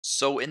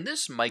So in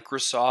this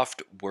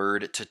Microsoft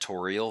Word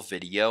tutorial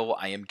video,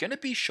 I am going to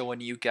be showing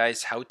you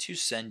guys how to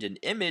send an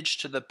image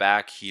to the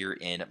back here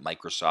in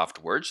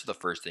Microsoft Word. So the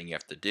first thing you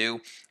have to do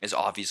is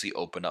obviously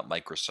open up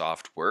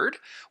Microsoft Word.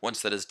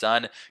 Once that is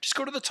done, just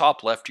go to the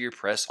top left here,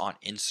 press on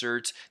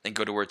Insert, then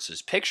go to where it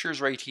says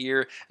Pictures right here,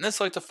 and then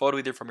select a photo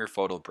either from your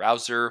photo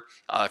browser,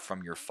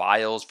 from your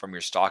files, from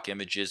your stock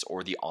images,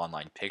 or the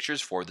online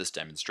pictures for this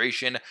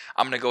demonstration.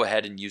 I'm going to go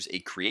ahead and use a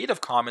Creative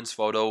Commons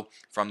photo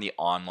from the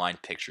online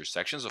pictures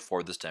section. So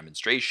for this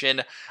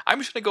demonstration, I'm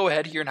just going to go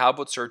ahead here and how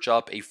about search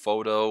up a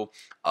photo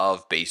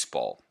of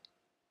baseball.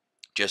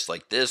 Just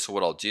like this, so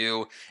what I'll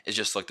do is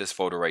just select this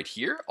photo right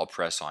here. I'll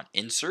press on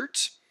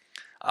Insert.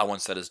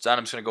 Once that is done,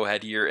 I'm just going to go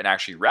ahead here and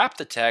actually wrap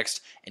the text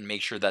and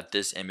make sure that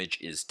this image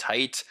is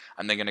tight.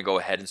 I'm then going to go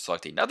ahead and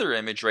select another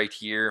image right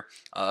here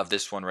of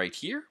this one right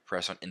here.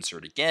 Press on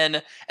Insert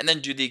again, and then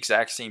do the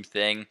exact same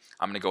thing.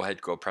 I'm going to go ahead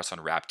and press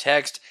on Wrap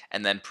Text,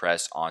 and then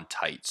press on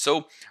Tight.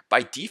 So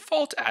by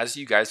default, as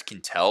you guys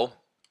can tell,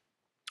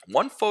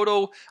 one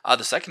photo,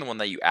 the second one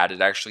that you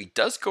added actually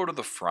does go to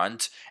the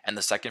front, and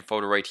the second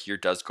photo right here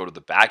does go to the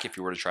back. If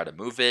you were to try to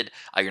move it,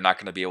 you're not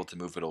going to be able to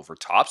move it over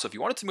top. So if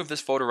you wanted to move this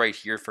photo right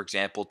here, for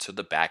example, to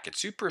the back, it's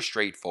super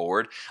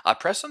straightforward.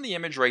 Press on the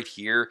image right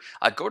here,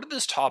 go to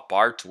this top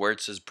bar to where it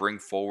says bring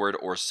forward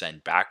or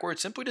send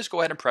backwards. Simply just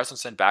go ahead and press on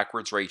send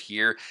backwards right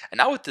here. And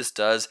now what this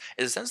does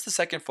is it sends the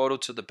second photo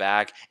to the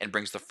back and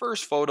brings the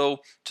first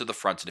photo to the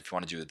front. And if you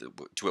want to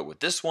do it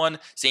with this one,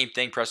 same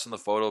thing, press on the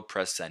photo,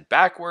 press send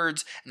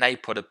backwards. Now you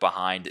put it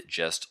behind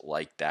just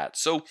like that.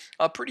 So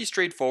pretty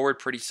straightforward,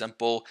 pretty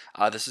simple.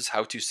 This is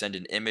how to send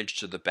an image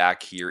to the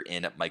back here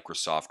in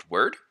Microsoft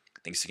Word.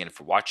 Thanks again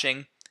for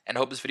watching, and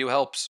I hope this video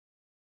helps.